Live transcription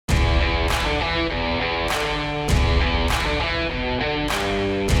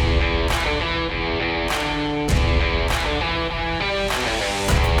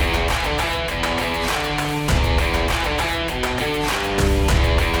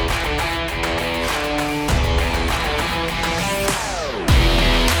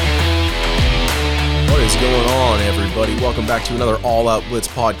everybody? Welcome back to another All Out Blitz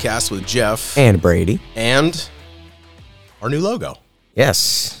podcast with Jeff and Brady and our new logo.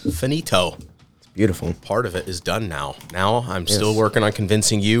 Yes, Finito. it's beautiful. Part of it is done now. Now I'm still working on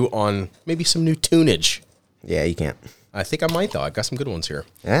convincing you on maybe some new tunage. Yeah, you can't. I think I might though. I've got some good ones here.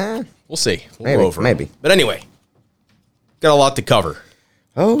 We'll see. We'll go over 'em. maybe. But anyway, got a lot to cover.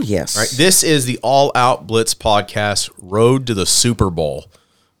 Oh yes. All right, this is the All Out Blitz podcast, Road to the Super Bowl.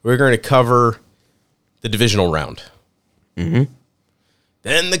 We're going to cover the divisional round. Mm-hmm.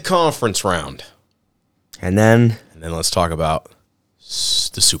 Then the conference round. And then let's talk about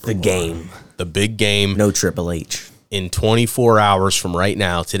the Super Bowl. the game. The big game. No Triple H. In 24 hours from right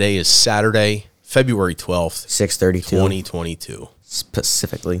now. Today is Saturday, February 12th, 6:32. 2022.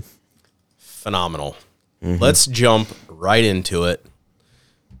 Specifically. Phenomenal. Let's jump right into it.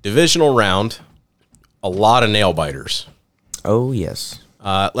 Divisional round. A lot of nail biters. Oh yes.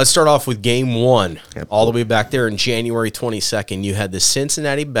 Let's start off with game one. Yep. All the way back there in January 22nd, you had the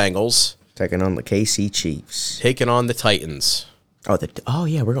Cincinnati Bengals Taking on the KC Chiefs. taking on the Titans. Oh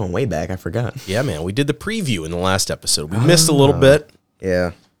yeah, we're going way back. I forgot. Yeah, man, we did the preview in the last episode. We missed a little bit.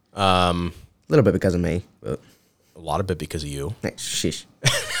 Yeah. A little bit because of me, but A lot of it because of you. shish.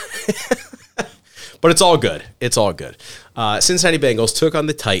 But it's all good. It's all good. Cincinnati Bengals took on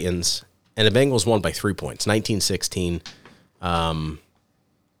the Titans, and the Bengals won by 3 points, 19-16.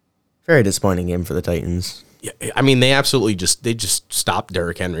 Very disappointing game for the Titans. Yeah, I mean, they absolutely just stopped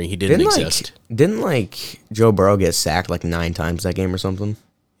Derrick Henry. He didn't exist. Didn't Joe Burrow get sacked like 9 times that game or something?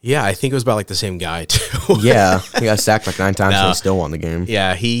 Yeah, I think it was about like the same guy too. Yeah, he got sacked like 9 times and he still won the game.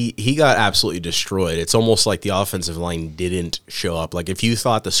 Yeah, he got absolutely destroyed. It's almost like the offensive line didn't show up. Like if you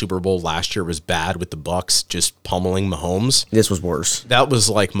thought the Super Bowl last year was bad with the Bucs just pummeling Mahomes, This was worse. that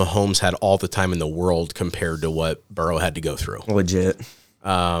was like Mahomes had all the time in the world compared to what Burrow had to go through. Legit.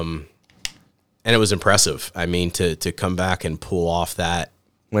 And it was impressive. I mean, to come back and pull off that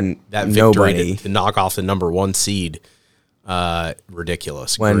When victory nobody, to knock off the number 1 seed,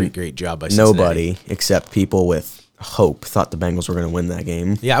 ridiculous. When Great job by Cincinnati. nobody except people with hope thought the Bengals were going to win that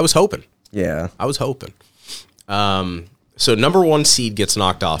game. Yeah, I was hoping. Yeah. So number 1 seed gets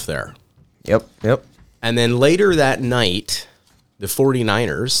knocked off there. Yep. And then later that night, the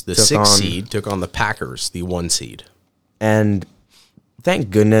 49ers, the 6th on- seed, took on the Packers, the 1 seed. And thank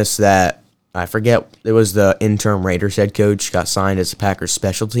goodness that, I forget, it was the interim Raiders head coach got signed as the Packers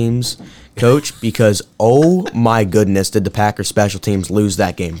special teams coach because, oh my goodness, did the Packers special teams lose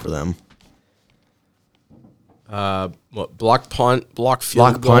that game for them. What, block punt, block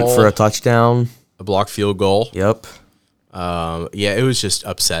field Block goal? punt for a touchdown. A block field goal. Yep. Yeah, it was just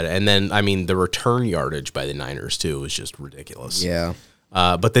upset. And then, I mean, the return yardage by the Niners, too, was just ridiculous. Yeah.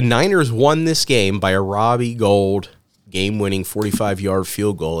 But the Niners won this game by a Robbie Gould game-winning 45-yard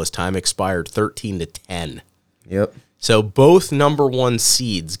field goal as time expired, 13-10. Yep. So both number 1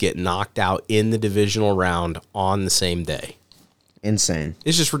 seeds get knocked out in the divisional round on the same day. Insane.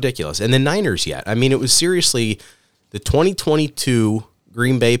 It's just ridiculous. And the Niners yet. I mean, it was seriously the 2022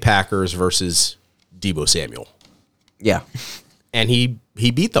 Green Bay Packers versus Deebo Samuel. Yeah. And he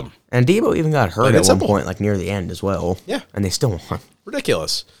beat them. And Debo even got hurt Like, at it's one simple. point, like near the end as well. Yeah. And they still won.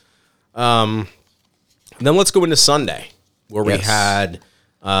 Ridiculous. Then let's go into Sunday, where we Yes. had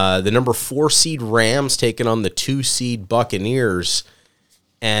the number 4 seed Rams taking on the 2 seed Buccaneers.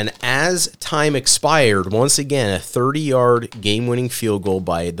 And as time expired, once again, a 30-yard game-winning field goal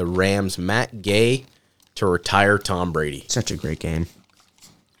by the Rams' Matt Gay to retire Tom Brady. Such a great game.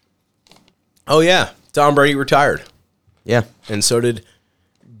 Oh, yeah. Tom Brady retired. Yeah. And so did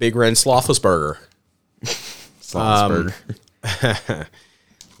Big Ren Slothlisberger. Slothsburger.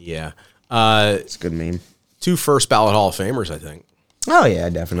 Yeah. It's a good meme. 2 first ballot Hall of Famers, I think, Oh, yeah,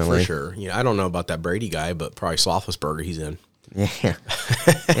 definitely. for sure. Yeah, I don't know about that Brady guy, but probably Slothlisberger, he's in. Yeah. Yeah,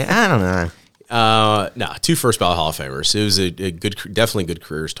 I don't know. No, 2 first ballot Hall of Famers. It was a good, definitely good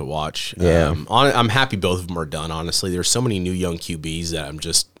careers to watch. Yeah. I'm happy both of them are done. Honestly, there's so many new young QBs that I'm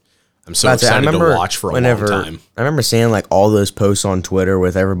so But I excited to remember watch for a long time. I remember seeing like all those posts on Twitter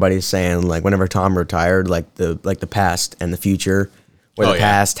with everybody saying like whenever Tom retired, like the past and the future, where Oh, the yeah.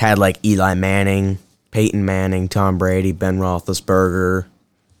 past had like Eli Manning, Peyton Manning, Tom Brady, Ben Roethlisberger,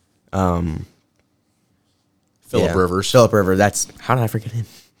 Phillip Rivers. Phillip Rivers. That's how did I forget him?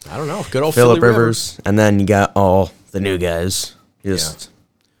 I don't know. Good old Phillip Philly Rivers, and then you got all the new guys. Just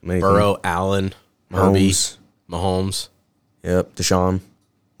amazing. Burrow, Allen, Herbie, Mahomes. Mahomes. Yep, Deshaun.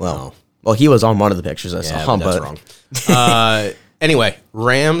 Well, he was on one of the pictures I Yeah, saw, but that's wrong. Anyway,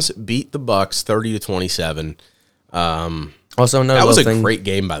 Rams beat the Bucs 30-27. Also, another That was a little thing, great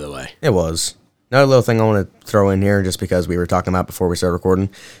game, by the way. It was. Another little thing I want to throw in here, just because we were talking about before we started recording.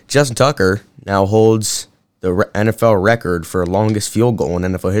 Justin Tucker now holds the NFL record for longest field goal in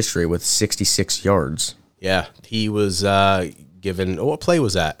NFL history with 66 yards. Yeah, he was given. Oh, what play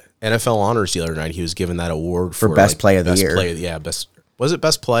was that? NFL Honors the other night. He was given that award for best play of the year. Yeah, best. Was it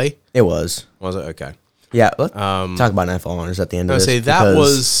best play? It was. Was it? Okay. Yeah, let's talk about NFL Honors at the end of this. I say that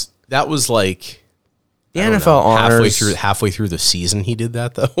was like the NFL Honors halfway through the season. He did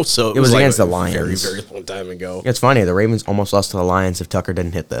that though, so it was like against the Lions. Very long time ago. It's funny. The Ravens almost lost to the Lions if Tucker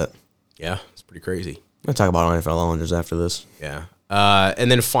didn't hit that. Yeah, it's pretty crazy. We'll talk about NFL Honors after this. Yeah, and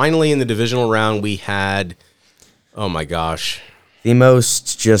then finally in the divisional round we had, oh my gosh, the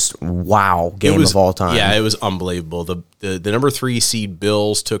most just wow game of all time. Yeah, it was unbelievable. The number 3 seed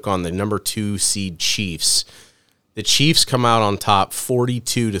Bills took on the number 2 seed Chiefs. The Chiefs come out on top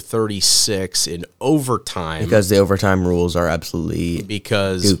 42-36 in overtime. Because the overtime rules are absolutely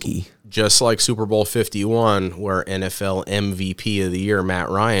dookie. Just like Super Bowl 51, where NFL MVP of the year Matt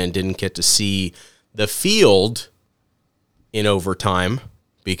Ryan didn't get to see the field in overtime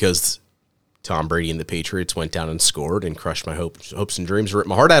because Tom Brady and the Patriots went down and scored and crushed my hopes and dreams, ripped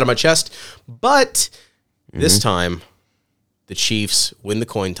my heart out of my chest. But this time, the Chiefs win the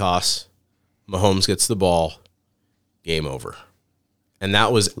coin toss. Mahomes gets the ball. Game over. And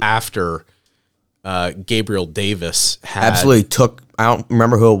that was after Gabriel Davis had... Absolutely took... I don't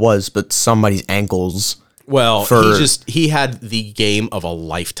remember who it was, but somebody's ankles... Well, he had the game of a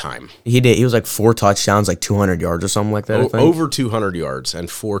lifetime. He did. He was like 4 touchdowns, like 200 yards or something like that. I think. Over 200 yards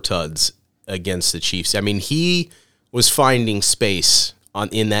and 4 tuds against the Chiefs. I mean, he was finding space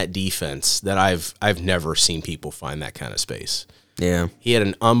in that defense that I've never seen people find that kind of space. Yeah, he had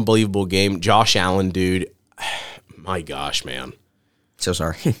an unbelievable game. Josh Allen, dude, my gosh, man. So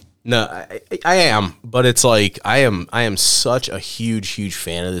sorry. No, I am, but it's like I am such a huge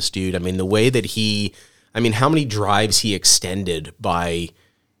fan of this dude. I mean, the way that how many drives he extended by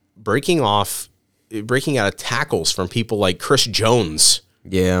breaking out of tackles from people like Chris Jones.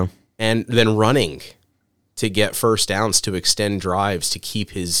 Yeah. And then running to get first downs to extend drives to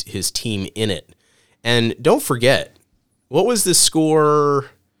keep his team in it. And don't forget, what was the score?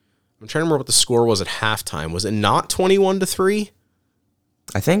 I'm trying to remember what the score was at halftime. Was it not 21-3?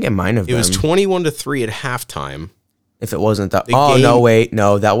 I think it might have been. It was 21-3 at halftime. If it wasn't that, no, wait,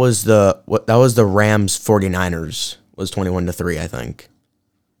 no, that was the Rams 49ers was 21-3, I think.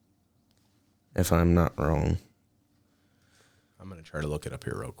 If I'm not wrong. I'm going to try to look it up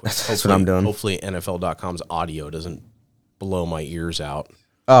here real quick. That's what I'm doing. Hopefully NFL.com's audio doesn't blow my ears out.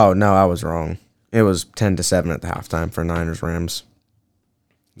 Oh, no, I was wrong. It was 10-7 at the halftime for Niners Rams.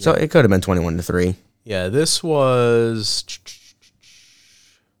 Yeah. So it could have been 21-3. Yeah, this was...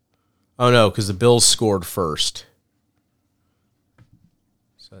 Oh, no, because the Bills scored first.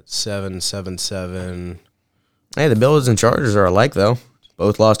 So that's 7-7. Hey, the Bills and Chargers are alike, though.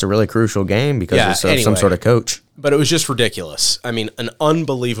 Both lost a really crucial game because of some sort of coach. But it was just ridiculous. I mean, an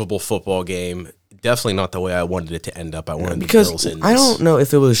unbelievable football game. Definitely not the way I wanted it to end up. I wanted the Bills in this. I don't know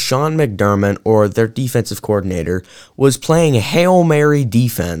if it was Sean McDermott or their defensive coordinator was playing a Hail Mary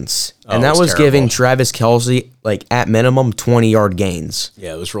defense. And that was giving Travis Kelce, like, at minimum, 20-yard gains.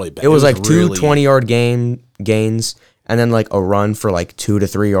 Yeah, it was really bad. It was like two 20-yard gains and then, like, a run for, like, 2 to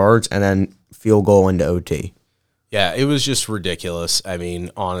 3 yards and then field goal into OT. Yeah, it was just ridiculous. I mean,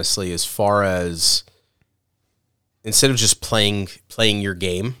 honestly, as far as instead of just playing your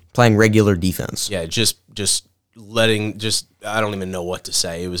game, playing regular defense. Yeah, just I don't even know what to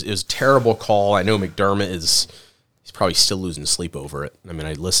say. It was a terrible call. I know McDermott he's probably still losing sleep over it. I mean,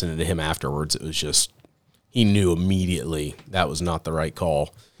 I listened to him afterwards. It was just he knew immediately that was not the right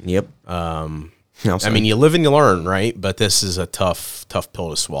call. Yep. I mean, you live and you learn, right? But this is a tough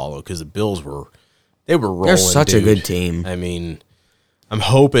pill to swallow because the Bills were rolling. They're such a good team. I mean, I'm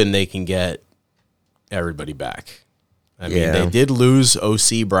hoping they can get everybody back. I mean, they did lose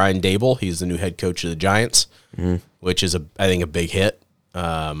OC Brian Dable. He's the new head coach of the Giants, which is I think a big hit.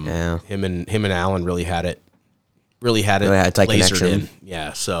 Him and Allen really had it lasered in.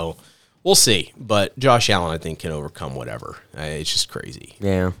 Yeah, so we'll see. But Josh Allen, I think, can overcome whatever. It's just crazy.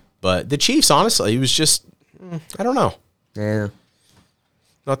 Yeah. But the Chiefs, honestly, it was just I don't know. Yeah.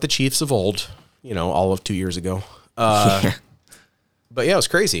 Not the Chiefs of old. All of 2 years ago. But yeah, it was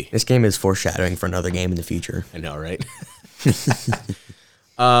crazy. This game is foreshadowing for another game in the future. I know, right?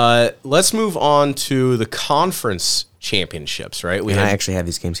 Let's move on to the conference championships, right? I actually have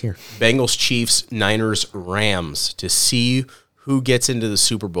these games here. Bengals, Chiefs, Niners, Rams to see who gets into the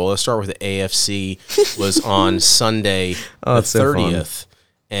Super Bowl. Let's start with the AFC. Was on Sunday, the 30th. So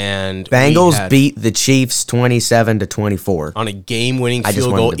and Bengals beat the Chiefs 27-24 on a game-winning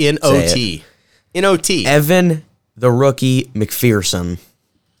field goal in OT. In OT. Evan, the rookie, McPherson,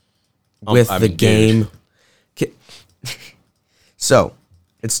 with the game. So,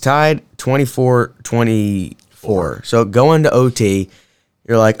 it's tied 24-24. So, going to OT,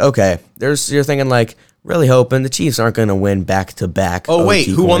 you're like, okay, you're thinking like, really hoping the Chiefs aren't going to win back-to-back. Oh, wait,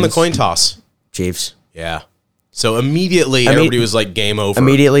 OT who won the points. coin toss? Chiefs. Yeah. So immediately, everybody was like, game over.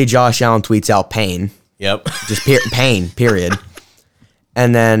 Immediately, Josh Allen tweets out pain. Yep. Just pain, period.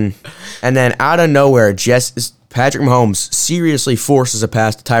 And then out of nowhere, Patrick Mahomes seriously forces a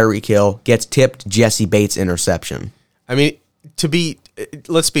pass to Tyreek Hill, gets tipped, Jesse Bates interception. I mean,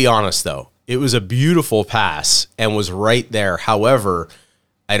 let's be honest, though. It was a beautiful pass and was right there. However,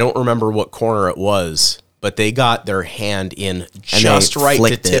 I don't remember what corner it was, but they got their hand in just right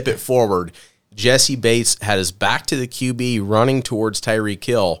to tip it forward. Jesse Bates had his back to the QB running towards Tyreek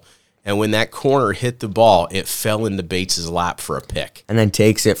Hill, and when that corner hit the ball, it fell into Bates' lap for a pick. And then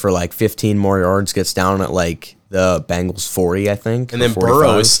takes it for like 15 more yards, gets down at like the Bengals 40, I think. And then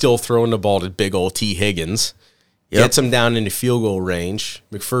Burrow is still throwing the ball to big old T. Higgins. Yep. Gets him down into field goal range.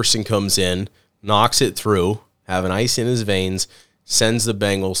 McPherson comes in, knocks it through, having ice in his veins, sends the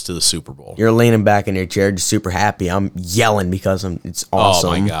Bengals to the Super Bowl. You're leaning back in your chair, just super happy. I'm yelling because it's awesome.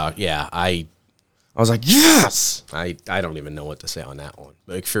 Oh, my God. Yeah, I was like, yes! I don't even know what to say on that one.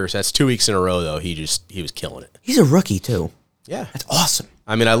 But McPherson, that's 2 weeks in a row, though. He was killing it. He's a rookie, too. Yeah. That's awesome.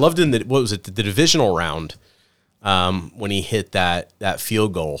 I mean, I loved in the divisional round when he hit that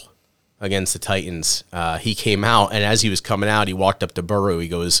field goal against the Titans. He came out, and as he was coming out, he walked up to Burrow. He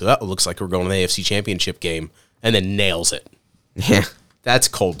goes, "Oh, it looks like we're going to the AFC Championship game," and then nails it. Yeah. That's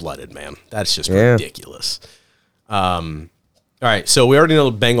cold-blooded, man. That's just ridiculous. All right, so we already know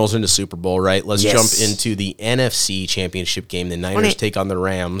the Bengals in the Super Bowl, right? Let's jump into the NFC Championship game. The Niners take on the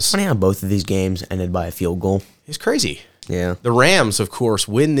Rams. Funny how both of these games ended by a field goal. It's crazy. Yeah. The Rams, of course,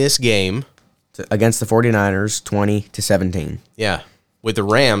 win this game. Against the 49ers, 20-17. Yeah, with the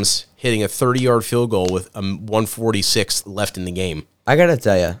Rams hitting a 30-yard field goal with 146 left in the game. I got to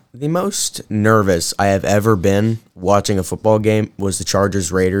tell you, the most nervous I have ever been watching a football game was the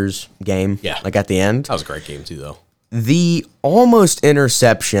Chargers-Raiders game. Yeah. Like at the end. That was a great game, too, though. The almost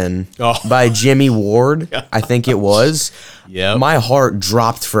interception by Jimmy Ward, I think it was. Yeah. My heart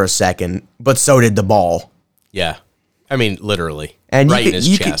dropped for a second, but so did the ball. Yeah. I mean, literally. And right in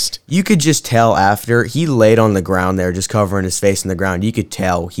his chest. You could just tell after he laid on the ground there, just covering his face in the ground. You could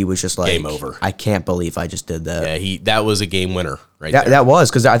tell he was just like, game over. I can't believe I just did that. Yeah, that was a game winner right there. That was,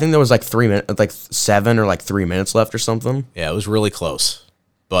 because I think there was like 3 minutes, like 7 or like 3 minutes left or something. Yeah, it was really close.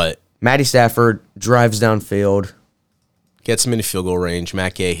 But Matty Stafford drives downfield. Gets him into field goal range.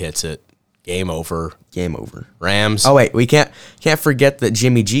 Matt Gay hits it. Game over. Game over. Rams. Oh, wait, we can't forget that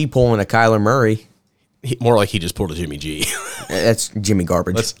Jimmy G pulling a Kyler Murray. More like he just pulled a Jimmy G. That's Jimmy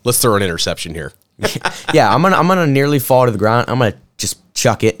garbage. Let's throw an interception here. Yeah, I'm gonna nearly fall to the ground. I'm gonna just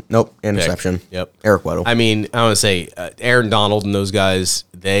chuck it. Nope, interception. Pick. Yep. Eric Weddle. I mean, I want to say Aaron Donald and those guys.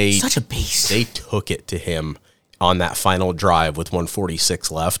 They such a beast. They took it to him on that final drive with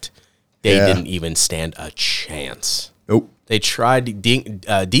 146 left. They didn't even stand a chance. Nope. They tried.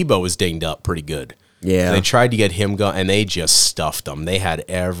 Debo was dinged up pretty good. Yeah. They tried to get him going, and they just stuffed him. They had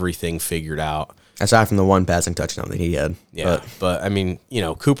everything figured out. Aside from the one passing touchdown that he had. Yeah, but I mean,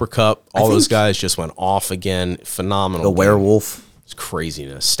 Cooper Kupp, all those guys just went off again. Phenomenal. The werewolf. It's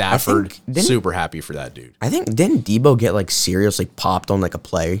craziness. Stafford, super happy for that dude. I think, didn't Debo get like seriously popped on like a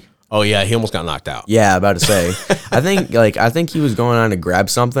play? Oh yeah, he almost got knocked out. Yeah, about to say. I think he was going on to grab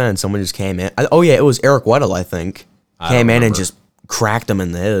something and someone just came in. It was Eric Weddle, I think. Came in and just cracked him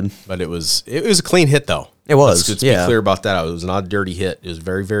in the head. But it was a clean hit though. It was. Let's be clear about that. It was not a dirty hit. It was a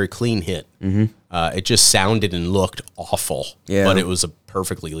very, very clean hit. Mm-hmm. It just sounded and looked awful. Yeah. But it was a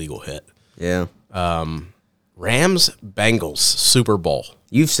perfectly legal hit. Yeah. Rams, Bengals, Super Bowl.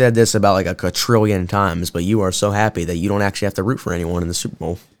 You've said this about like a quadrillion times, but you are so happy that you don't actually have to root for anyone in the Super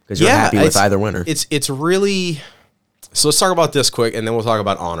Bowl because you're happy with either winner. It's really. So let's talk about this quick, and then we'll talk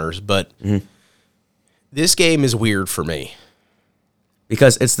about honors. But this game is weird for me.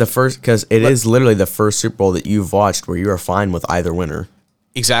 Because it's the first, because it is literally the first Super Bowl that you've watched where you are fine with either winner.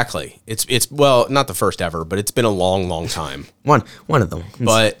 Exactly. It's well, not the first ever, but it's been a long, long time. One of them.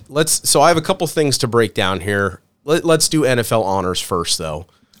 But so I have a couple things to break down here. Let's do NFL honors first, though.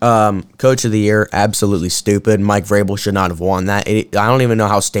 Coach of the Year, absolutely stupid. Mike Vrabel should not have won that. I don't even know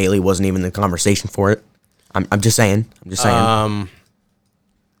how Staley wasn't even in the conversation for it. I'm just saying. Let's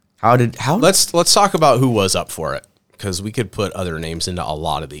talk about who was up for it, because we could put other names into a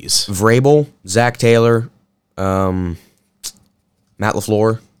lot of these. Vrabel, Zach Taylor, Matt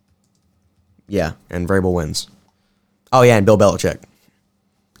LaFleur. Yeah, and Vrabel wins. Oh, yeah, and Bill Belichick.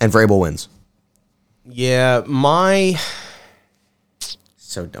 And Vrabel wins. Yeah,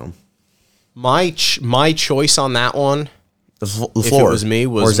 So dumb. My choice on that one LaFleur. If it was me,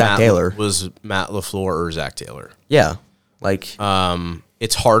 was or Zach Taylor. Was Matt LaFleur or Zach Taylor? Yeah, like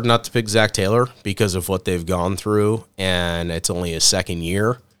It's hard not to pick Zach Taylor because of what they've gone through, and it's only his second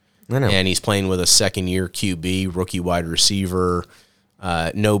year. I know. And he's playing with a second-year QB, rookie wide receiver,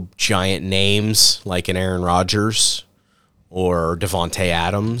 no giant names like an Aaron Rodgers or Devontae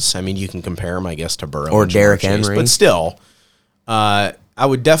Adams. I mean, you can compare him, I guess, to Burrow Or and Jamar Derrick Chase, Henry. but still, I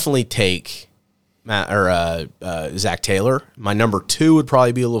would definitely take Zach Taylor. My number 2 would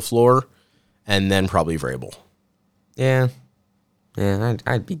probably be LaFleur, and then probably Vrabel. yeah, I'd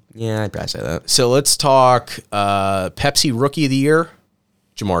probably say that. So let's talk Pepsi Rookie of the Year,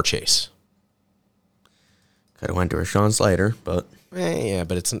 Jamar Chase. Could have went to Rashawn Slater, but Yeah,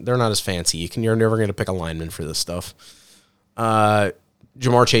 but they're not as fancy. You're never going to pick a lineman for this stuff.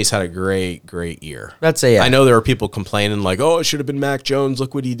 Jamar Chase had a great year. I'd say yeah. I know there are people complaining like, "Oh, it should have been Mac Jones.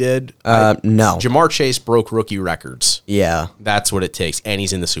 Look what he did." No. Jamar Chase broke rookie records. Yeah. That's what it takes, and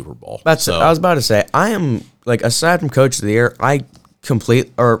he's in the Super Bowl. I was about to say, I am like aside from Coach of the Year,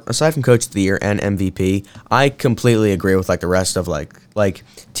 aside from Coach of the Year and MVP, I completely agree with like the rest of like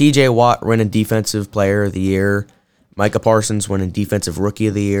TJ Watt winning Defensive Player of the Year, Micah Parsons winning Defensive Rookie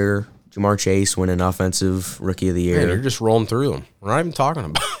of the Year, Jamar Chase winning Offensive Rookie of the Year. Man, you're just rolling through them. We're not even talking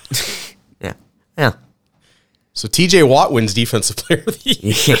about it. Yeah. So TJ Watt wins Defensive Player of the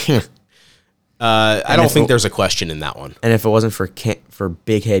Year. I don't think there's a question in that one. And if it wasn't for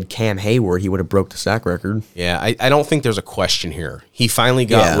big head Cam Hayward, he would have broke the sack record. Yeah, I don't think there's a question here. He finally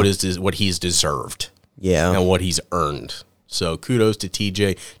got Yeah. what he's deserved Yeah. and what he's earned. So kudos to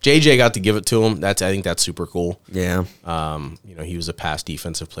TJ. JJ got to give it to him. I think that's super cool. Yeah. He was a past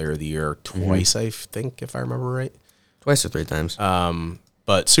Defensive Player of the Year twice, I think, if I remember right. Twice or 3 times.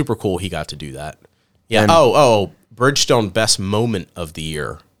 But super cool he got to do that. Yeah. And- Bridgestone Best Moment of the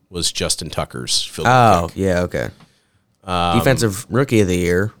Year was Justin Tucker's field goal Oh, kick. yeah, okay. Defensive Rookie of the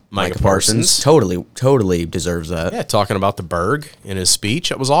Year, Micah Micah Parsons. Totally deserves that. Yeah, talking about the Berg in his speech.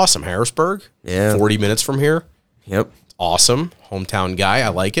 That was awesome. Harrisburg. Yeah. 40 minutes from here. Yep. Awesome. Hometown guy. I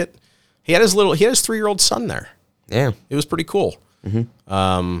like it. He had his 3-year-old son there. Yeah. It was pretty cool.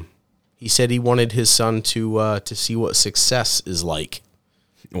 He said he wanted his son to see what success is like.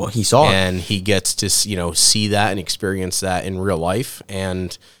 Well, he saw it. And he gets to see that and experience that in real life.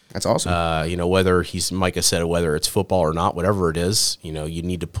 And That's awesome. whether Micah said whether it's football or not, whatever it is, you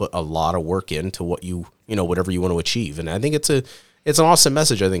need to put a lot of work into what whatever you want to achieve. And I think it's an awesome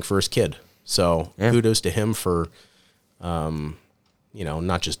message, I think, for his kid. So kudos to him for,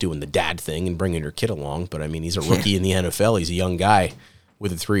 not just doing the dad thing and bringing your kid along, but I mean, he's a rookie in the NFL. He's a young guy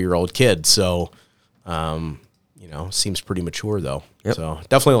with a 3-year-old kid. So, seems pretty mature though. Yep. So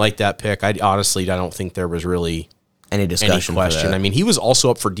definitely like that pick. I don't think there was really any discussion. any question. For that. I mean, he was also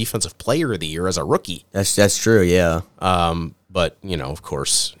up for Defensive Player of the Year as a rookie. That's true. Yeah. But of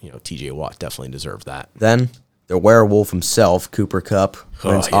course, TJ Watt definitely deserved that. Then the werewolf himself, Cooper Kupp,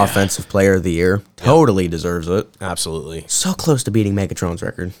 wins yeah. Offensive Player of the Year. Totally deserves it. Absolutely. So close to beating Megatron's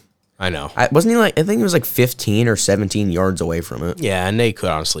record. I know. Wasn't he I think he was 15 or 17 yards away from it. Yeah, and they could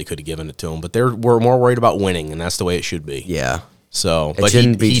have given it to him, but we're more worried about winning, and that's the way it should be. Yeah. So, but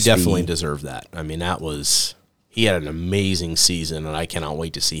shouldn't be he just definitely be- deserved that. I mean, he had an amazing season, and I cannot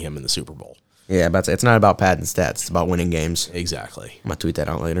wait to see him in the Super Bowl. Yeah, but it's not about padding stats. It's about winning games. Exactly. I'm going to tweet that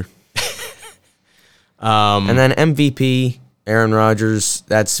out later. And then MVP, Aaron Rodgers,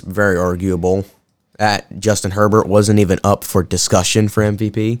 that's very arguable. Justin Herbert wasn't even up for discussion for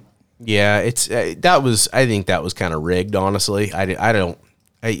MVP. Yeah, I think that was kind of rigged, honestly.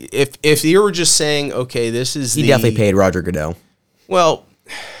 If you were just saying, okay, this is He definitely paid Roger Goodell. Well,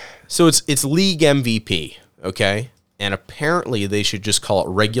 so it's league MVP, okay? And apparently they should just call it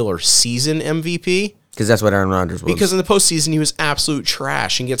regular season MVP. Because that's what Aaron Rodgers was. Because in the postseason, he was absolute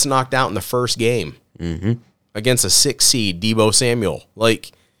trash and gets knocked out in the first game against a 6 seed, Deebo Samuel.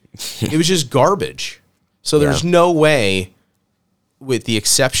 It was just garbage. So there's no way, with the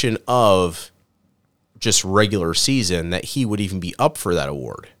exception of just regular season, that he would even be up for that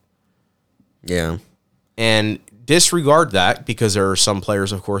award. Yeah. And disregard that because there are some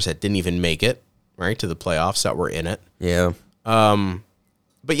players, of course, that didn't even make it, right, to the playoffs that were in it. Yeah.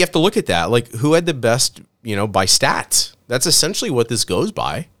 But you have to look at that. Who had the best, by stats? That's essentially what this goes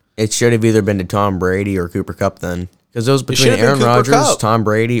by. It should have either been to Tom Brady or Cooper Kupp then. Because it was between should have been Aaron Cooper Rodgers, Kupp. Tom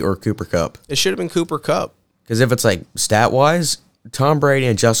Brady, or Cooper Kupp. It should have been Cooper Kupp. Because if it's stat-wise, Tom Brady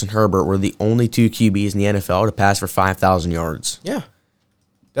and Justin Herbert were the only 2 QBs in the NFL to pass for 5,000 yards. Yeah.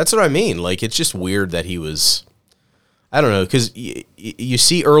 That's what I mean. It's just weird that he was... I don't know, because you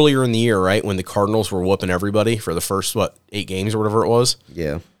see earlier in the year, right, when the Cardinals were whooping everybody for the first, 8 games or whatever it was?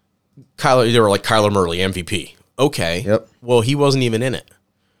 Yeah. They were like, Kyler Murray, MVP. Okay. Yep. Well, he wasn't even in it.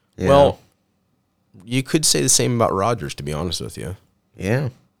 Yeah. Well, you could say the same about Rodgers, to be honest with you. Yeah.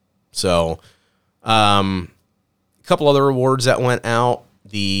 So, a couple other awards that went out.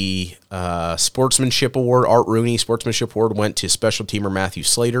 The Sportsmanship Award, Art Rooney Sportsmanship Award, went to special teamer Matthew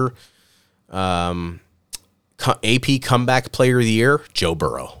Slater. AP Comeback Player of the Year, Joe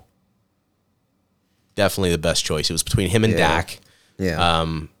Burrow. Definitely the best choice. It was between him and Dak. Yeah.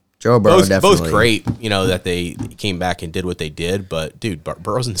 Joe Burrow both great, that they came back and did what they did. But, dude,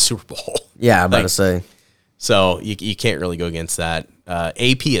 Burrow's in the Super Bowl. Yeah, I'm about to say. So you can't really go against that.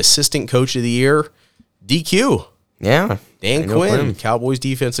 AP Assistant Coach of the Year, DQ. Yeah. Dan Quinn, Cowboys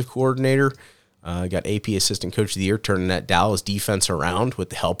defensive coordinator, got AP Assistant Coach of the Year, turning that Dallas defense around with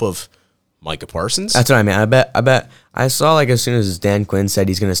the help of Micah Parsons. That's what I mean. I bet. I saw as soon as Dan Quinn said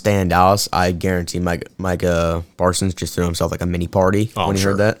he's going to stay in Dallas, I guarantee Micah Parsons just threw himself like a mini party when he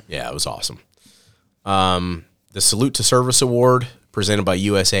heard that. Yeah, it was awesome. The Salute to Service Award, presented by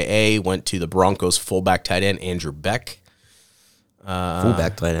USAA, went to the Broncos fullback tight end Andrew Beck.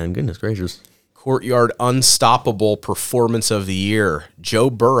 Fullback tight end, goodness gracious. Courtyard Unstoppable Performance of the Year,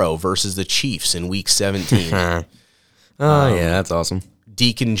 Joe Burrow versus the Chiefs in Week 17. Yeah, that's awesome.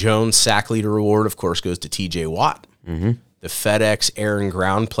 Deacon Jones Sack Leader Award, of course, goes to TJ Watt. Mm-hmm. The FedEx Air and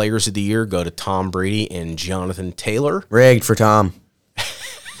Ground Players of the Year go to Tom Brady and Jonathan Taylor. Rigged for Tom.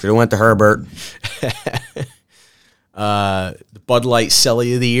 Should have went to Herbert. The Bud Light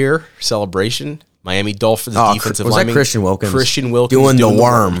Celly of the Year celebration, Miami Dolphins defensive lineman. Was that Christian Wilkins? Christian Wilkins doing the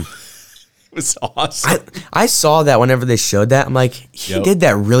worm. It was awesome. I saw that whenever they showed that. I'm like, he did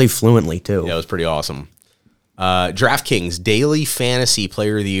that really fluently, too. Yeah, it was pretty awesome. DraftKings Daily Fantasy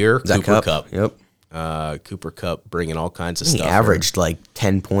Player of the Year, Cooper Kupp. Yep. Cooper Kupp bringing all kinds of He stuff. averaged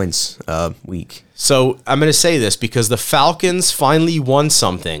 10 points a week. So I'm going to say this because the Falcons finally won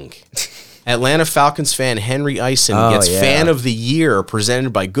something. Atlanta Falcons fan Henry Eisen gets Fan of the Year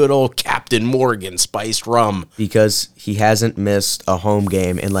presented by good old Captain Morgan Spiced Rum. Because he hasn't missed a home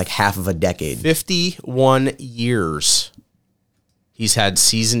game in half of a decade. 51 years he's had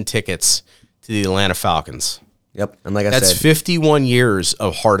season tickets to the Atlanta Falcons. Yep, and I That's said, 51 years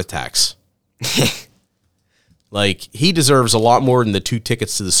of heart attacks. He deserves a lot more than the 2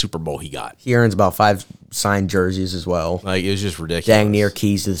 tickets to the Super Bowl he got. he earns about 5 signed jerseys as well. It was just ridiculous. Dang near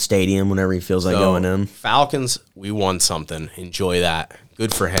keys to the stadium whenever he feels like going in. Falcons, we won something. Enjoy that.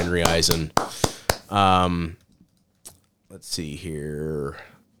 Good for Henry Eisen. Let's see here.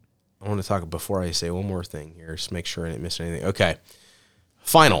 I want to talk before I say one more thing here. Just make sure I didn't miss anything. Okay.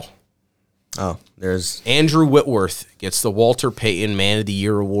 Final. Oh, there's Andrew Whitworth gets the Walter Payton Man of the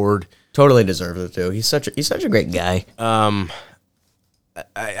Year award. totally deserves it too. He's such a great guy. I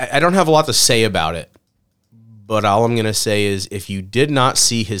don't have a lot to say about it, but all I'm going to say is if you did not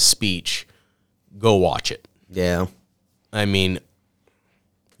see his speech, go watch it. Yeah. I mean,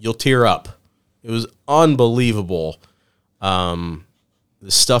 you'll tear up. It was unbelievable. The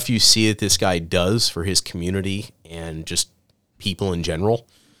stuff you see that this guy does for his community and just people in general.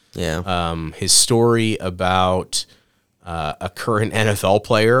 Yeah. His story about a current NFL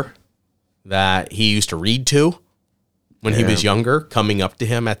player that he used to read to when he was younger, coming up to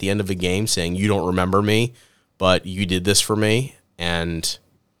him at the end of a game saying, "You don't remember me, but you did this for me, and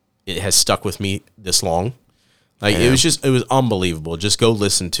it has stuck with me this long." It was unbelievable. Just go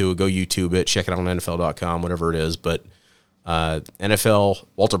listen to it, go YouTube it, check it out on NFL.com, whatever it is. But NFL,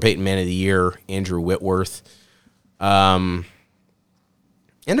 Walter Payton Man of the Year, Andrew Whitworth. NFL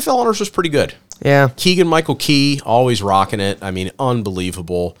honors was pretty good. Yeah. Keegan-Michael Key, always rocking it. I mean,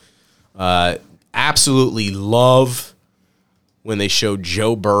 unbelievable. Absolutely love when they showed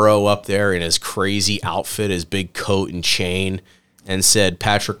Joe Burrow up there in his crazy outfit, his big coat and chain, and said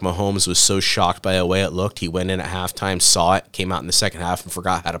Patrick Mahomes was so shocked by the way it looked. He went in at halftime, saw it, came out in the second half, and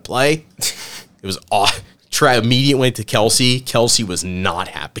forgot how to play. It was awesome. Immediately went to Kelsey. Kelsey was not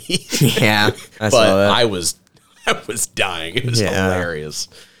happy. Yeah. But I was dying. It was hilarious.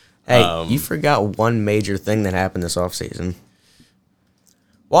 Hey, you forgot one major thing that happened this offseason.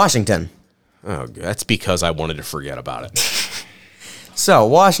 Washington. Oh, that's because I wanted to forget about it. So,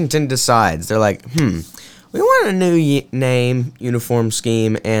 Washington decides, they're like, we want a new name, uniform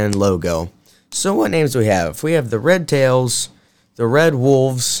scheme, and logo. So what names do we have? We have the Red Tails, the Red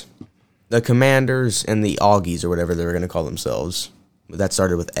Wolves, the Commanders, and the Augies, or whatever they were going to call themselves. That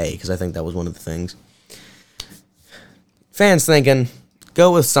started with A, because I think that was one of the things. Fans thinking,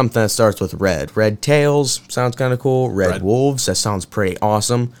 go with something that starts with red. Red Tails sounds kind of cool. Red Wolves, that sounds pretty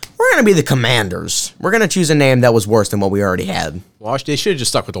awesome. We're going to be the Commanders. We're going to choose a name that was worse than what we already had. They should have just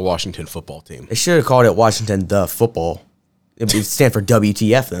stuck with the Washington football team. They should have called it Washington the Football. It would stand for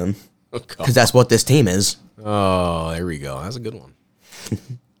WTF then. because that's what this team is. Oh, there we go. That's a good one.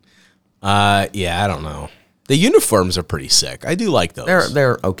 Yeah, I don't know. The uniforms are pretty sick. I do like those.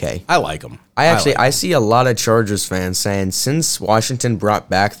 They're okay. I like them. I see a lot of Chargers fans saying since Washington brought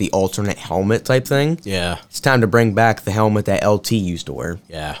back the alternate helmet type thing, Yeah. it's time to bring back the helmet that LT used to wear.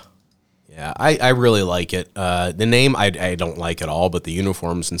 Yeah. Yeah. I really like it. The name I don't like at all, but the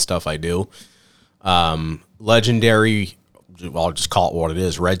uniforms and stuff I do. Legendary, well, I'll just call it what it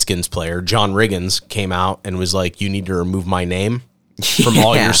is, Redskins player, John Riggins, came out and was like, you need to remove my name from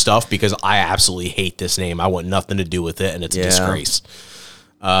all your stuff because I absolutely hate this name. I want nothing to do with it, and it's a disgrace.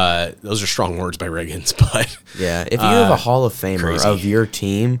 Those are strong words by Riggins, but yeah, if you have a Hall of Famer crazy. of your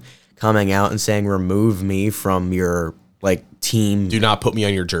team coming out and saying remove me from your like team do not put me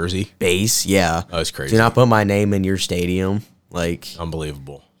on your jersey. base, yeah, That was crazy. do not put my name in your stadium. Like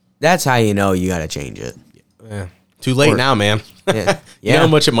Unbelievable. that's how you know you got to change it. Yeah. Too late now, man. Yeah, You know how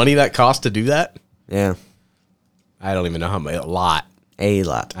much money that costs to do that? yeah, I don't even know how much. A lot. a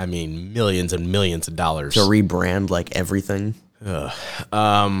lot I mean, millions and millions of dollars. to rebrand like everything. Yeah,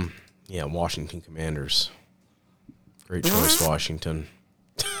 Washington Commanders. Great choice, Washington.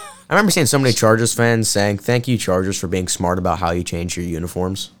 I remember seeing so many Chargers fans saying, "Thank you, Chargers, for being smart about how you change your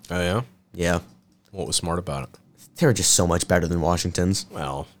uniforms." Oh, yeah? Yeah, What was smart about it? they were just so much better than Washington's.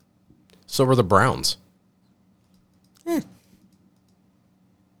 Well, so were the Browns.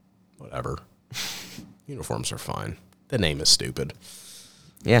 Whatever. Uniforms are fine. The name is stupid.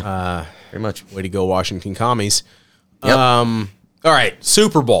 Yeah, very much. Way to go, Washington Commies. Yep. All right,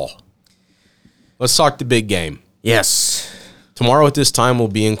 Super Bowl. Let's talk the big game. Yes. Tomorrow at this time, we'll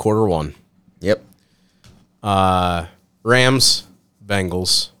be in quarter one. Yep. Rams,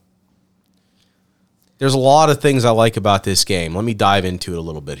 Bengals. There's a lot of things I like about this game. Let me dive into it a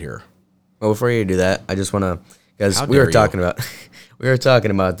little bit here. Well, before you do that, I just want to, because How we were dare talking about, we were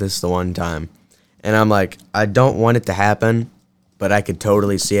talking about this the one time, and I'm like, I don't want it to happen, but I could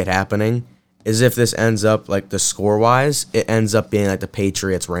totally see it happening. Is if this ends up like the score wise, it ends up being like the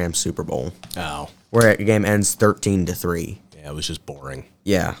Patriots Rams Super Bowl, Oh, where the game ends 13-3. yeah, it was just boring.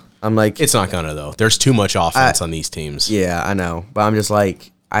 Yeah, I'm like, It's not gonna though. There's too much offense on these teams. yeah, I know, but I'm just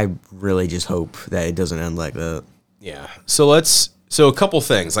like, I really just hope that it doesn't end like that. Yeah. So a couple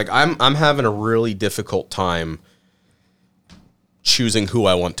things. Like I'm having a really difficult time choosing who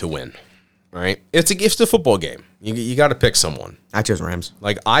I want to win. Right? It's a football game. You got to pick someone. I chose Rams.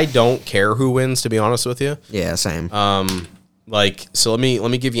 Like I don't care who wins, to be honest with you. Yeah, same. So let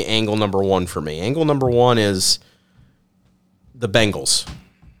me give you angle number one for me. Angle number one is the Bengals.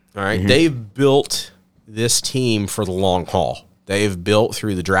 All right? They've built this team for the long haul. They've built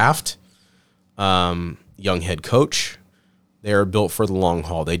through the draft, young head coach. They are built for the long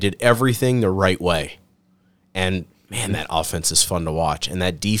haul. They did everything the right way. And man, that offense is fun to watch. And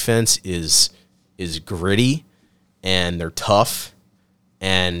that defense is gritty and they're tough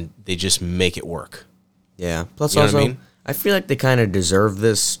and they just make it work. Yeah. Plus, You know what also, I mean? I feel like they kind of deserve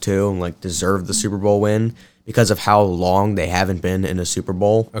this too, and like deserve the Super Bowl win because of how long they haven't been in a Super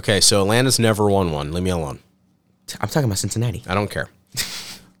Bowl. Okay, so Atlanta's never won one. Leave me alone. I'm talking about Cincinnati. I don't care.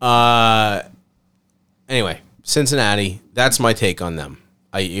 Anyway, Cincinnati, that's my take on them.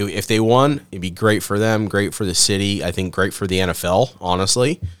 If they won, it'd be great for them, great for the city. I think great for the NFL,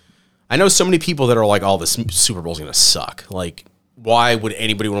 honestly. I know so many people that are like, oh, this Super Bowl's going to suck. Like, why would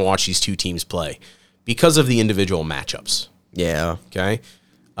anybody want to watch these two teams play? Because of the individual matchups, Yeah. okay?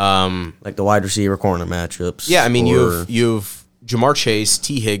 Like the wide receiver corner matchups. Yeah, I mean, or- you've Jamar Chase,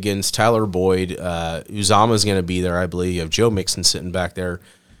 T. Higgins, Tyler Boyd, Uzama's going to be there, I believe. You have Joe Mixon sitting back there.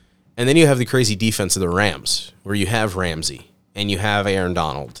 And then you have the crazy defense of the Rams, where you have Ramsey, and you have Aaron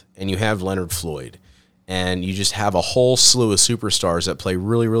Donald, and you have Leonard Floyd, and you just have a whole slew of superstars that play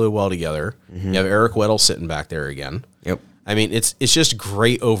really, really well together. You have Eric Weddle sitting back there again. Yep. I mean, it's just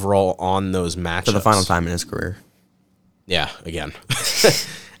great overall on those matchups. For the final time in his career. Yeah, again.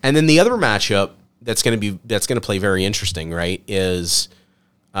 And then the other matchup that's going to play very interesting, right, is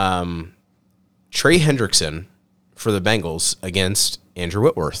Trey Hendrickson for the Bengals against Andrew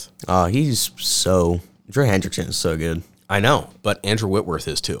Whitworth. He's so Dre Hendrickson is so good. I know, but Andrew Whitworth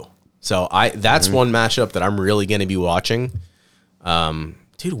is too. So that's one matchup that I'm really going to be watching.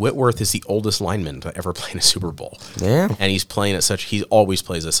 Dude, Whitworth is the oldest lineman to ever play in a Super Bowl. Yeah. And he always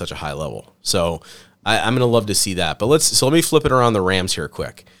plays at such a high level. So I'm going to love to see that. But let me flip it around the Rams here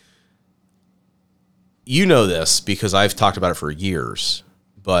quick. You know this because I've talked about it for years,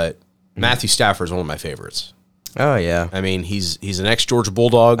 but Matthew Stafford is one of my favorites. Oh yeah. I mean, he's an ex-Georgia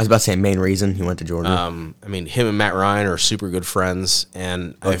Bulldog. I was about to say main reason he went to Georgia. I mean, him and Matt Ryan are super good friends,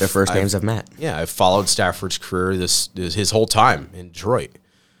 and Both their first names of Matt. Yeah, I've followed Stafford's career this his whole time in Detroit.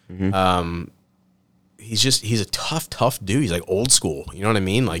 He's a tough dude. He's like old school. You know what I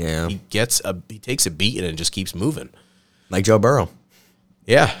mean? Like he takes a beat and it just keeps moving. Like Joe Burrow.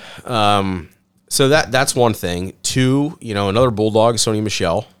 Yeah. So that's one thing. Two, another Bulldog, Sony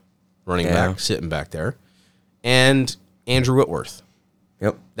Michel, running back, sitting back there, and Andrew Whitworth.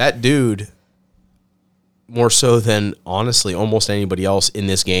 Yep. That dude, more so than honestly almost anybody else in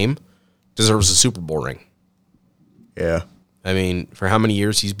this game, deserves a Super Bowl ring. Yeah. I mean, for how many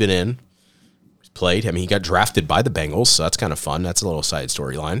years he's been in, he's played. I mean, he got drafted by the Bengals, so that's kind of fun. That's a little side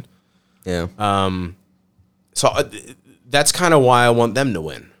storyline. Yeah. So that's kind of why I want them to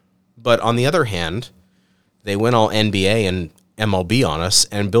win. But on the other hand, they went all NBA and MLB on us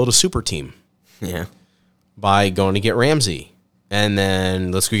and build a super team. Yeah. By going to get Ramsey. And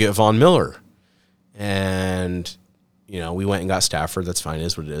then let's go get Von Miller. And, we went and got Stafford. That's fine. It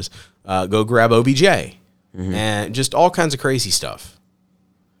is what it is. Go grab OBJ. And just all kinds of crazy stuff.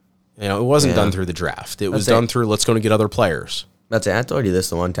 It wasn't done through the draft. It was done through let's go and get other players. That's it. I told you this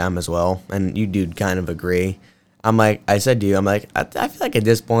the one time as well, and you do kind of agree. I said to you, I feel like at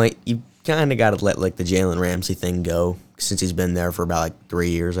this point, you kind of got to let the Jalen Ramsey thing go since he's been there for about 3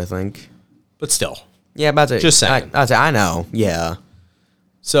 years, I think. But still. Yeah, about to. Just saying. I know. Yeah.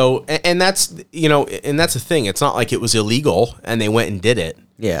 So, and that's, and that's the thing. It's not like it was illegal and they went and did it.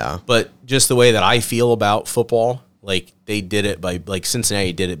 Yeah. But just the way that I feel about football, they did it by,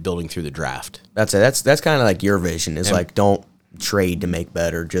 Cincinnati did it building through the draft. That's it. That's kind of your vision is don't trade to make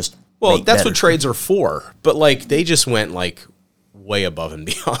better, just that's better. what trades are for. But they just went way above and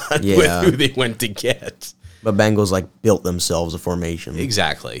beyond with who they went to get. But Bengals built themselves a formation.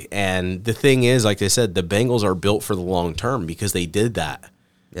 Exactly. And the thing is, like I said, the Bengals are built for the long term because they did that.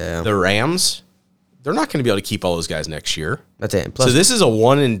 Yeah. The Rams, they're not going to be able to keep all those guys next year. That's it. Plus, so this is a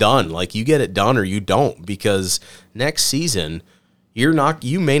one and done. You get it done or you don't, because next season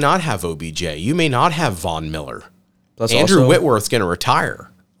you may not have OBJ. You may not have Von Miller. Plus Andrew Whitworth's going to retire.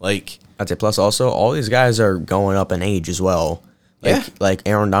 That's it. Plus also all these guys are going up in age as well. Like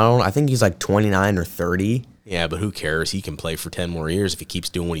Aaron Donald, I think he's 29 or 30. Yeah, but who cares? He can play for 10 more years if he keeps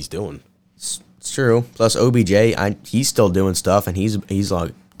doing what he's doing. It's true. Plus OBJ, he's still doing stuff, and he's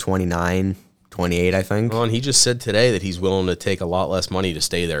 29, 28, I think. Well, and he just said today that he's willing to take a lot less money to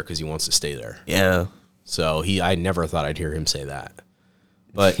stay there because he wants to stay there. Yeah. So I never thought I'd hear him say that.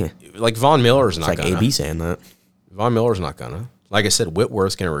 But Von Miller's not gonna. It's AB saying that. Von Miller's not gonna. Like I said,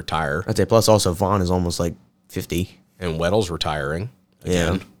 Whitworth's gonna retire. I'd say plus also Von is almost 50. And Weddle's retiring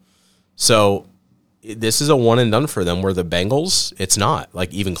again. Yeah. So this is a one and done for them, where the Bengals, it's not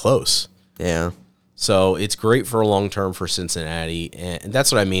even close. Yeah. So it's great for a long term for Cincinnati, and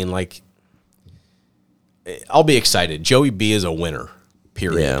that's what I mean. I'll be excited. Joey B is a winner,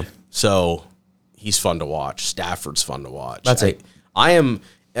 period. Yeah. So he's fun to watch. Stafford's fun to watch. That's it.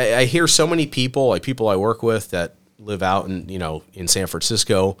 I hear so many people, people I work with that live out in San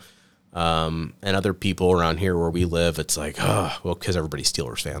Francisco, and other people around here where we live. It's because everybody's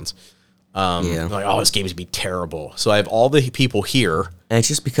Steelers fans. This game's gonna be terrible. So I have all the people here, and it's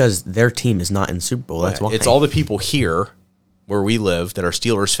just because their team is not in Super Bowl. That's why. It's all the people here where we live that are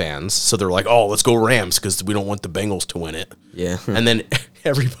Steelers fans. So they're let's go Rams because we don't want the Bengals to win it. Yeah. And then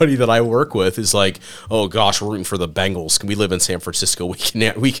everybody that I work with is oh gosh, we're rooting for the Bengals. We live in San Francisco.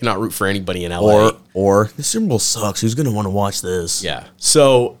 We cannot root for anybody in LA. Or the Super Bowl sucks. Who's gonna want to watch this? Yeah.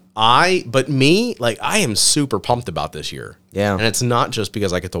 So I am super pumped about this year. Yeah. And it's not just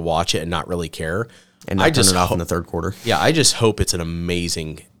because I get to watch it and not really care. And not turn it off in the third quarter. Yeah, I just hope it's an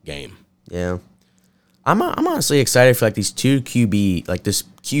amazing game. Yeah. I'm honestly excited for these two QB, this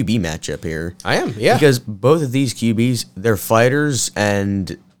QB matchup here. I am, yeah. Because both of these QBs, they're fighters,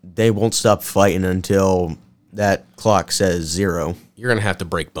 and they won't stop fighting until that clock says 0. You're going to have to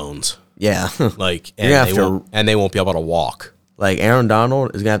break bones. Yeah. And they won't be able to walk. Aaron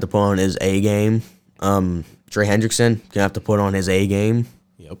Donald is going to have to put on his A game. Trey Hendrickson going to have to put on his A game.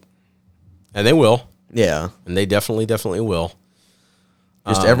 Yep. And they will. Yeah. And they definitely will.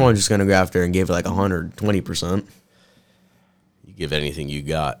 Everyone's just going to go after and give 120%. You give anything you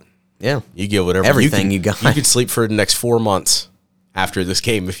got. Yeah. You give whatever. Everything you got. You could sleep for the next 4 months after this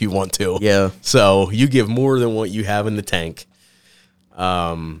game if you want to. Yeah. So you give more than what you have in the tank.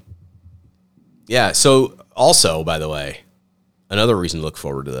 Yeah. So also, by the way, another reason to look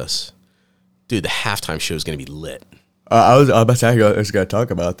forward to this. Dude, the halftime show is going to be lit. I was about to I was going to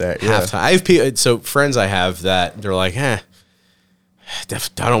talk about that. Yeah. Halftime. So friends I have that they're I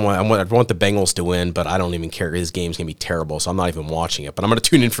want the Bengals to win, but I don't even care. His game's gonna be terrible, so I'm not even watching it. But I'm gonna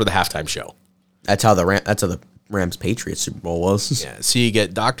tune in for the halftime show. That's how the Rams Patriots Super Bowl was. Yeah. So you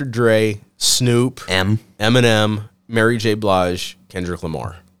get Dr. Dre, Snoop, Eminem, Mary J. Blige, Kendrick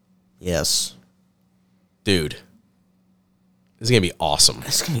Lamar. Yes. Dude, this is going to be awesome.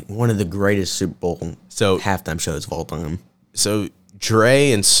 It's going to be one of the greatest Super Bowl halftime shows of all time. So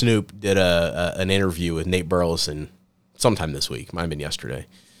Dre and Snoop did an interview with Nate Burleson sometime this week. Might have been yesterday.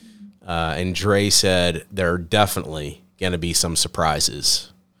 And Dre said there are definitely going to be some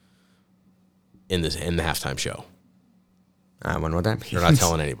surprises in the halftime show. I wonder what that means. They're not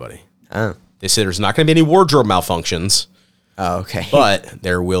telling anybody. Oh. They said there's not going to be any wardrobe malfunctions. Oh, okay. But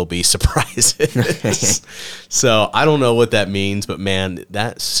there will be surprises. So I don't know what that means, but man,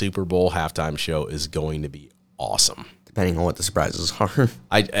 that Super Bowl halftime show is going to be awesome. Depending on what the surprises are.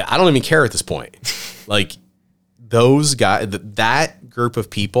 I don't even care at this point. Like those guys, that group of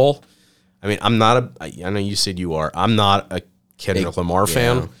people. I mean, I know you said you are. I'm not a Kendrick Lamar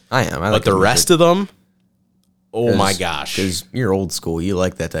fan. I am. But the rest of them, oh my gosh. Because you're old school. You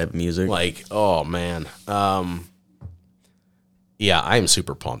like that type of music. Like, oh man. Yeah, I am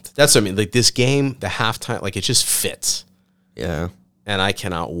super pumped. That's what I mean. Like this game, the halftime, like it just fits. Yeah. And I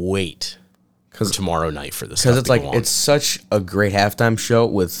cannot wait for tomorrow night for this. Because it's like, it's such a great halftime show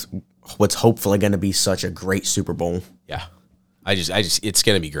with what's hopefully going to be such a great Super Bowl. Yeah. I just, it's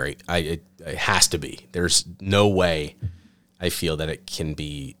going to be great. It has to be. There's no way I feel that it can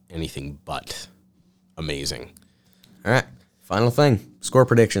be anything but amazing. All right. Final thing. Score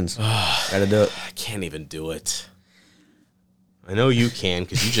predictions. Gotta do it. I can't even do it. I know you can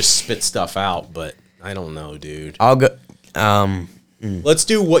because you just spit stuff out, but I don't know, dude. I'll go. Let's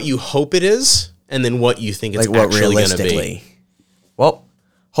do what you hope it is, and then what you think it's like what actually going to realistically. be. Well,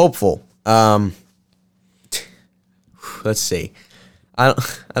 hopeful. Let's see. I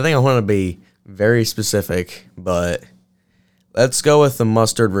think I want to be very specific, but let's go with the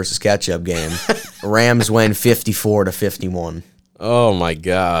mustard versus ketchup game. Rams win 54-51. Oh my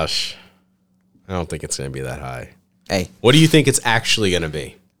gosh, I don't think it's going to be that high. Hey, what do you think it's actually going to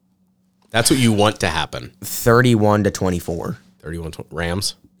be? That's what you want to happen. 31-24. 31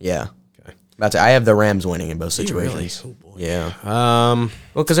 Rams? Yeah. Okay. I have the Rams winning in both situations. Really? Oh boy. Yeah.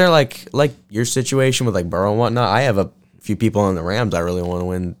 Well, because they're like your situation with like Burrow and whatnot. I have a few people on the Rams I really want to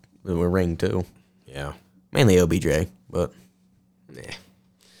win the ring too. Yeah. Mainly OBJ, but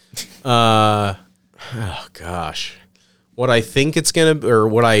oh gosh. What I think it's gonna, or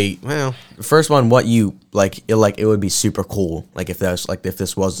what the first one, what you like? It would be super cool. Like if this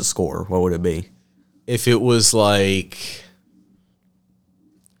was the score, what would it be? If it was like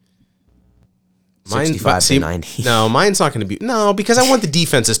 65-90. No, mine's not going to be. No, because I want the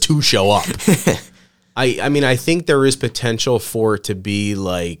defenses to show up. I mean, I think there is potential for it to be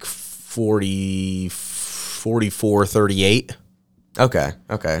like 44-38. Okay.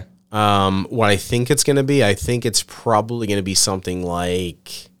 What I think it's going to be, I think it's probably going to be something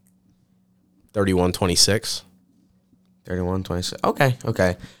like 31-26. 31-26. Okay.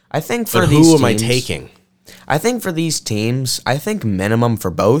 I think for but these who teams, am I taking? I think for these teams, I think minimum for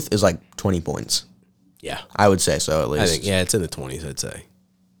both is like 20 points. Yeah. I would say so, at least. I think, yeah, it's in the 20s, I'd say.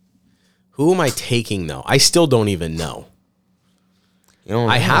 Who am I taking, though? I still don't even know. You don't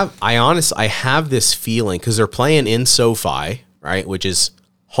know. I have this feeling, because they're playing in SoFi, right, which is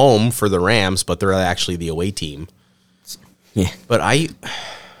home for the Rams, but they're actually the away team. Yeah. But I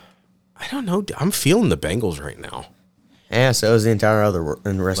don't know. I'm feeling the Bengals right now. Yeah, so is the entire rest of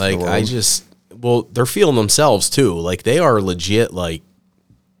the world. They're feeling themselves, too. Like, they are legit, like,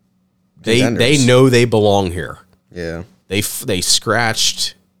 they know they belong here. Yeah. They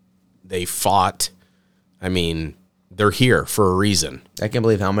scratched. They fought. I mean, they're here for a reason. I can't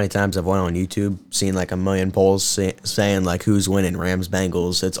believe how many times I've went on YouTube, seen like a million polls saying like who's winning Rams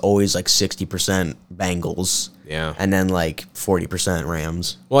Bengals. It's always like 60% Bengals. Yeah. And then like 40%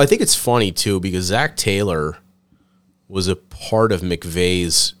 Rams. Well, I think it's funny too because Zach Taylor was a part of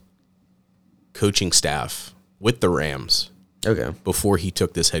McVay's coaching staff with the Rams. Okay. Before he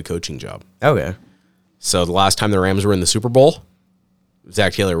took this head coaching job. Okay. So the last time the Rams were in the Super Bowl,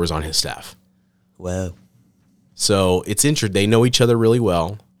 Zach Taylor was on his staff. Wow. So it's interesting. They know each other really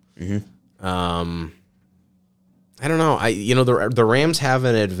well. Mm-hmm. I don't know. The Rams have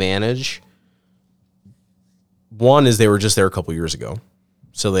an advantage. One is they were just there a couple years ago,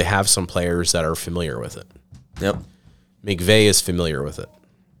 so they have some players that are familiar with it. Yep. McVay is familiar with it.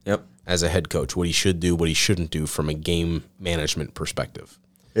 Yep. As a head coach, what he should do, what he shouldn't do from a game management perspective.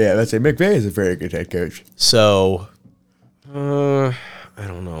 Yeah, let's say McVay is a very good head coach. So, I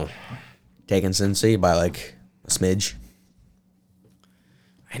don't know. Taking Cincy by like a smidge.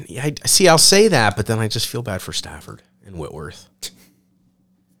 And I see. I'll say that, but then I just feel bad for Stafford and Whitworth.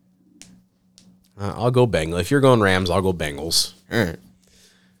 I'll go Bengals. If you're going Rams, I'll go Bengals. All right.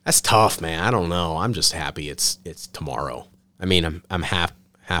 That's tough, man. I don't know. I'm just happy it's tomorrow. I mean, I'm happy.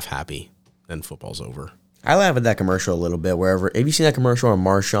 half happy, then football's over. I laugh at that commercial a little bit. Wherever, have you seen that commercial where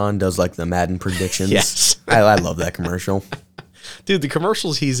Marshawn does like the Madden predictions? Yes. I love that commercial. Dude, the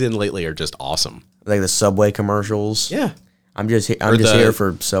commercials he's in lately are just awesome. Like the Subway commercials. Yeah. I'm just here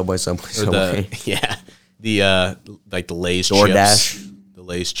for Subway. Yeah. The like the Lay's DoorDash. chips. The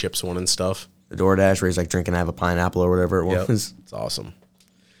Lay's chips one and stuff. The DoorDash where he's like drinking out of a pineapple or whatever it was. It's awesome.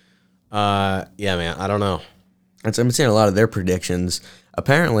 Yeah, man. I don't know. I've been seeing a lot of their predictions.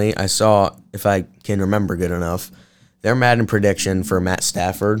 Apparently, I saw, if I can remember good enough, their Madden prediction for Matt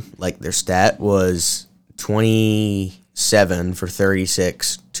Stafford, like their stat was 27 for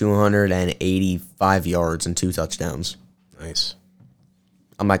 36, 285 yards and 2 touchdowns. Nice.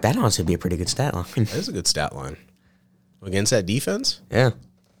 I'm like, that honestly would be a pretty good stat line. That is a good stat line. Against that defense, Yeah.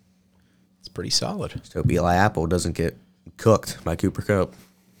 it's pretty solid. So Eli Apple doesn't get cooked by Cooper Kupp.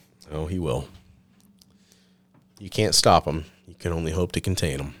 Oh, he will. You can't stop him. You can only hope to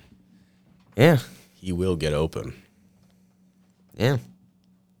contain him. Yeah. He will get open. Yeah.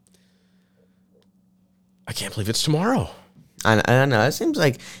 I can't believe it's tomorrow. I know. It seems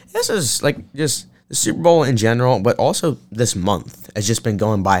like this is like just the Super Bowl in general, but also this month has just been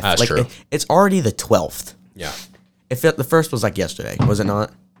going by. That's like true. It's already the 12th. Yeah. The first was like yesterday, was it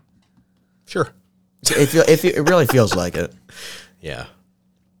not? Sure. It really feels like it. Yeah.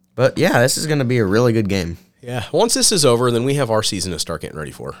 But yeah, this is going to be a really good game. Yeah. Once this is over, then we have our season to start getting ready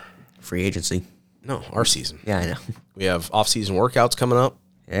for. Free agency. No, our season. Yeah, I know. We have off-season workouts coming up.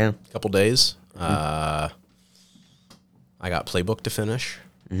 Yeah. A couple days. I got playbook to finish.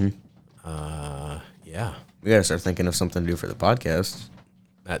 Yeah. We got to start thinking of something to do for the podcast.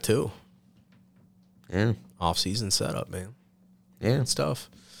 That too. Yeah. Off-season setup, man. Yeah. Good stuff.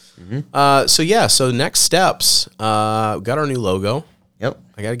 So next steps. We got our new logo. Yep.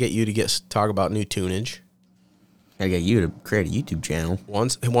 I got to get you to talk about new tunage. Got to get you to create a YouTube channel.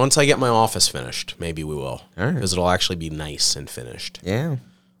 Once I get my office finished, maybe we will. All right. Because it'll actually be nice and finished. Yeah.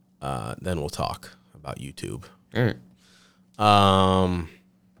 Then we'll talk about YouTube. All right.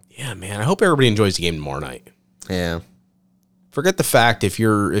 Yeah, man. I hope everybody enjoys the game tomorrow night. Yeah. Forget the fact if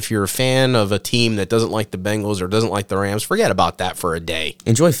you're a fan of a team that doesn't like the Bengals or doesn't like the Rams, forget about that for a day.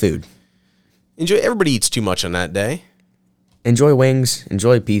 Enjoy food. Everybody eats too much on that day. Enjoy wings.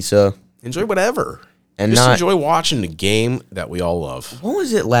 Enjoy pizza. Enjoy whatever. And just not enjoy watching the game that we all love. What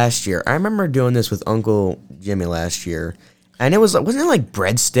was it last year? I remember doing this with Uncle Jimmy last year. And wasn't it like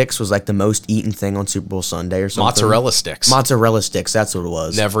breadsticks was like the most eaten thing on Super Bowl Sunday or something? Mozzarella sticks. Mozzarella sticks, that's what it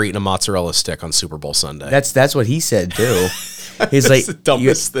was. Never eaten a mozzarella stick on Super Bowl Sunday. That's what he said too. He's like the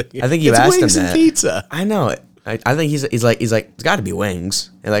dumbest thing. I think you it's asked him wings that. And pizza. I know it. I think he's like it's got to be wings.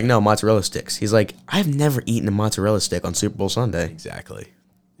 And like no mozzarella sticks. He's like I've never eaten a mozzarella stick on Super Bowl Sunday. Exactly.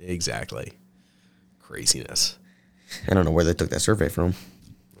 Craziness. I don't know where they took that survey from.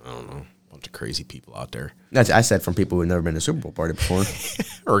 I don't know. Bunch of crazy people out there. I said from people who've never been to a Super Bowl party before.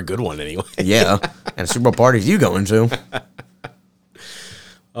 Or a good one anyway. Yeah. And a Super Bowl party you going to?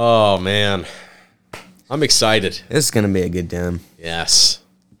 Oh man. I'm excited. This is gonna be a good time. Yes.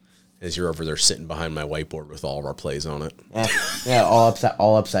 As you're over there sitting behind my whiteboard with all of our plays on it. Yeah,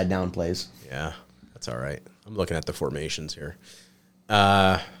 all upside down plays. Yeah, that's all right. I'm looking at the formations here.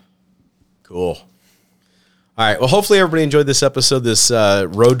 Cool. All right. Well, hopefully everybody enjoyed this episode, this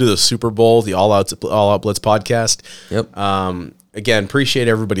Road to the Super Bowl, the All Out Blitz podcast. Yep. Again, appreciate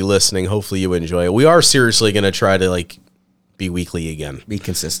everybody listening. Hopefully you enjoy it. We are seriously going to try to be weekly again. Be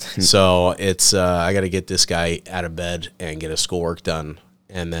consistent. So it's I got to get this guy out of bed and get his schoolwork done,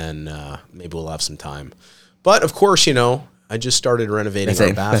 and then maybe we'll have some time. But of course, I just started renovating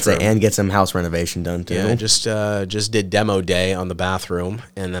our bathroom. And get some house renovation done too. Yeah, I just did demo day on the bathroom,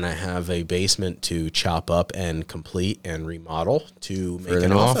 and then I have a basement to chop up and complete and remodel to make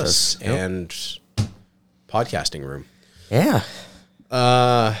an office and podcasting room. Yeah.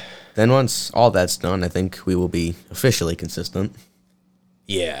 Then once all that's done, I think we will be officially consistent.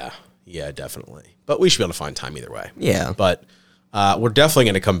 Yeah, definitely. But we should be able to find time either way. Yeah. But we're definitely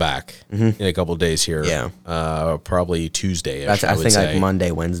going to come back in a couple of days here. Yeah. Probably Tuesday-ish, I think like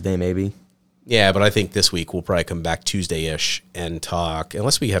Monday, Wednesday, maybe. Yeah, but I think this week we'll probably come back Tuesday-ish and talk,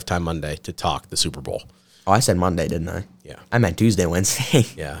 unless we have time Monday, to talk the Super Bowl. Oh, I said Monday, didn't I? Yeah. I meant Tuesday, Wednesday.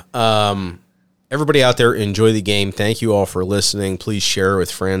 Yeah. Everybody out there, enjoy the game. Thank you all for listening. Please share with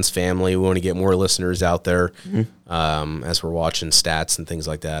friends, family. We want to get more listeners out there as we're watching stats and things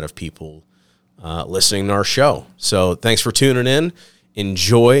like that of people listening to our show. So thanks for tuning in.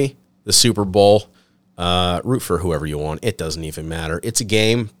 Enjoy the Super Bowl. Root for whoever you want. It doesn't even matter. It's a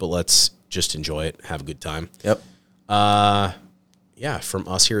game, but let's just enjoy it. Have a good time. Yep. From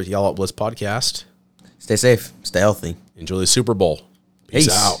us here at the All Out Blitz podcast. Stay safe. Stay healthy. Enjoy the Super Bowl. Peace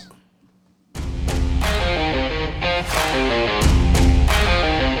out.